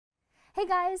Hey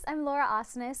guys, I'm Laura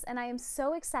Osnes, and I am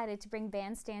so excited to bring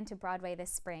Bandstand to Broadway this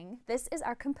spring. This is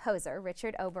our composer,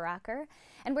 Richard Oberacker,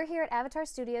 and we're here at Avatar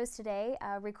Studios today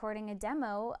recording a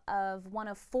demo of one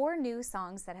of 4 new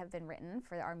songs that have been written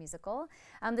for our musical.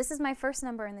 This is my first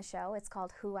number in the show. It's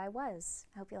called Who I Was.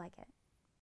 I hope you like it.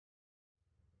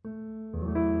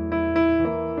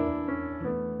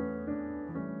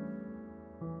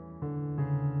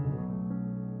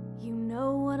 You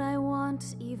know what I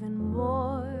want even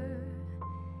more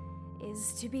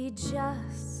is to be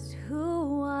just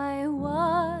who I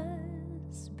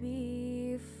was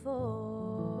before.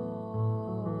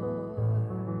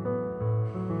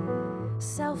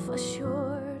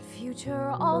 Self-assured,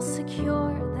 future all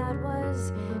secure, that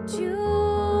was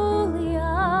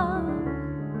Julia.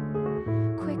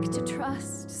 Quick to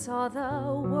trust, saw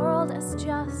the world as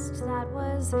just, that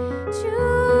was Julia.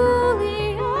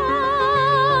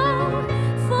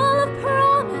 Full of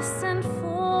promise and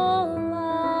full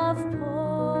of poise,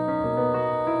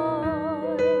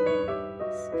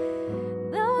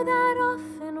 though that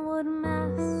often would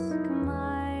mask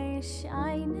my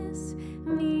shyness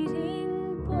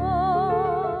meeting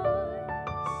boys.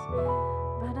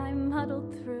 But I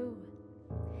muddled through,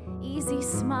 easy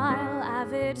smile,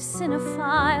 avid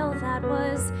cinephile, that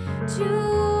was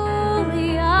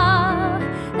Julia,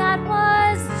 that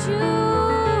was Julia,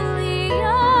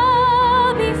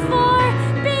 before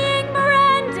being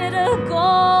branded a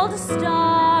gold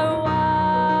star wife,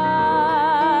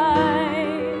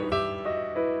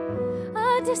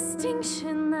 a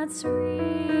distinction that's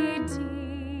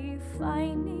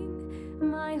redefining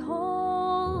my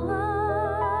whole life.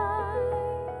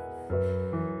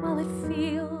 While it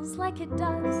feels like it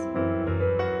does,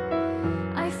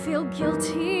 I feel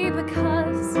guilty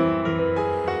because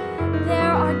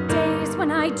there are days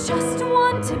when I just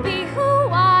want to be who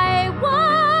I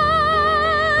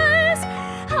was.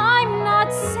 I'm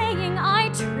not saying I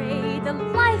trade the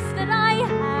life that I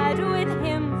had with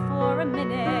him for a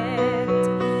minute.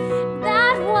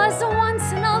 That was a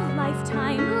once in a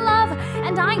lifetime love,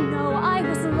 and I know I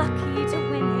was lucky to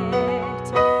win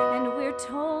it. And we're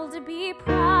told to be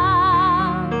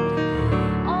proud.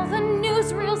 All the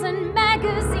newsreels and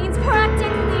magazines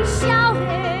practically shout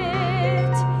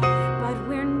it, but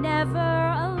we're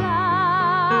never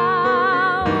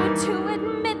allowed to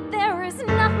admit there is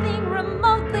nothing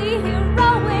remotely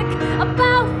heroic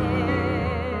about it.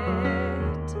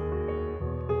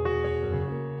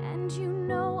 And you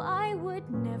know I would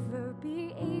never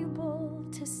be able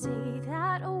to say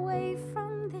that away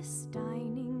from this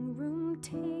dining room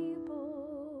table.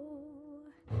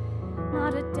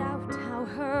 Not a doubt how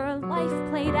her life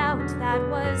played out, that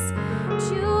was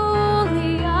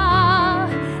Julia,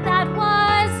 that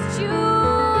was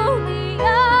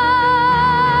Julia.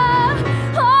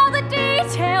 All the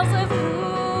details of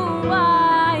who I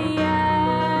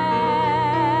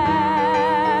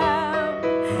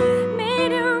am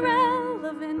made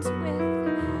irrelevant with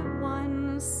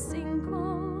one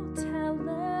single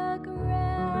telegram.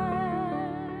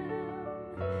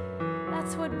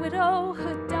 That's what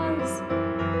widowhood does.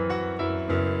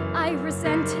 I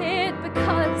resent it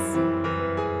because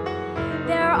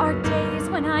there are days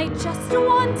when I just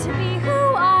want to be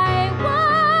who I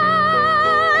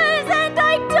was, and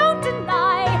I don't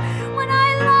deny when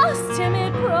I lost him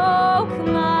it broke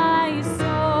my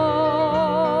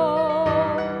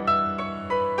soul.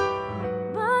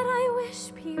 But I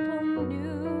wish people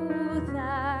knew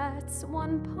that's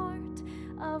one part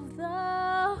of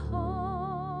the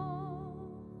whole.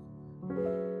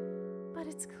 But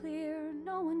it's clear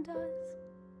no one does,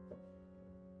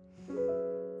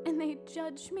 and they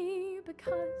judge me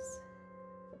because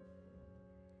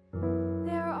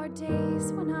there are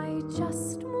days when I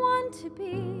just want to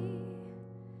be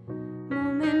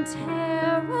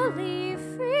momentarily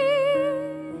free.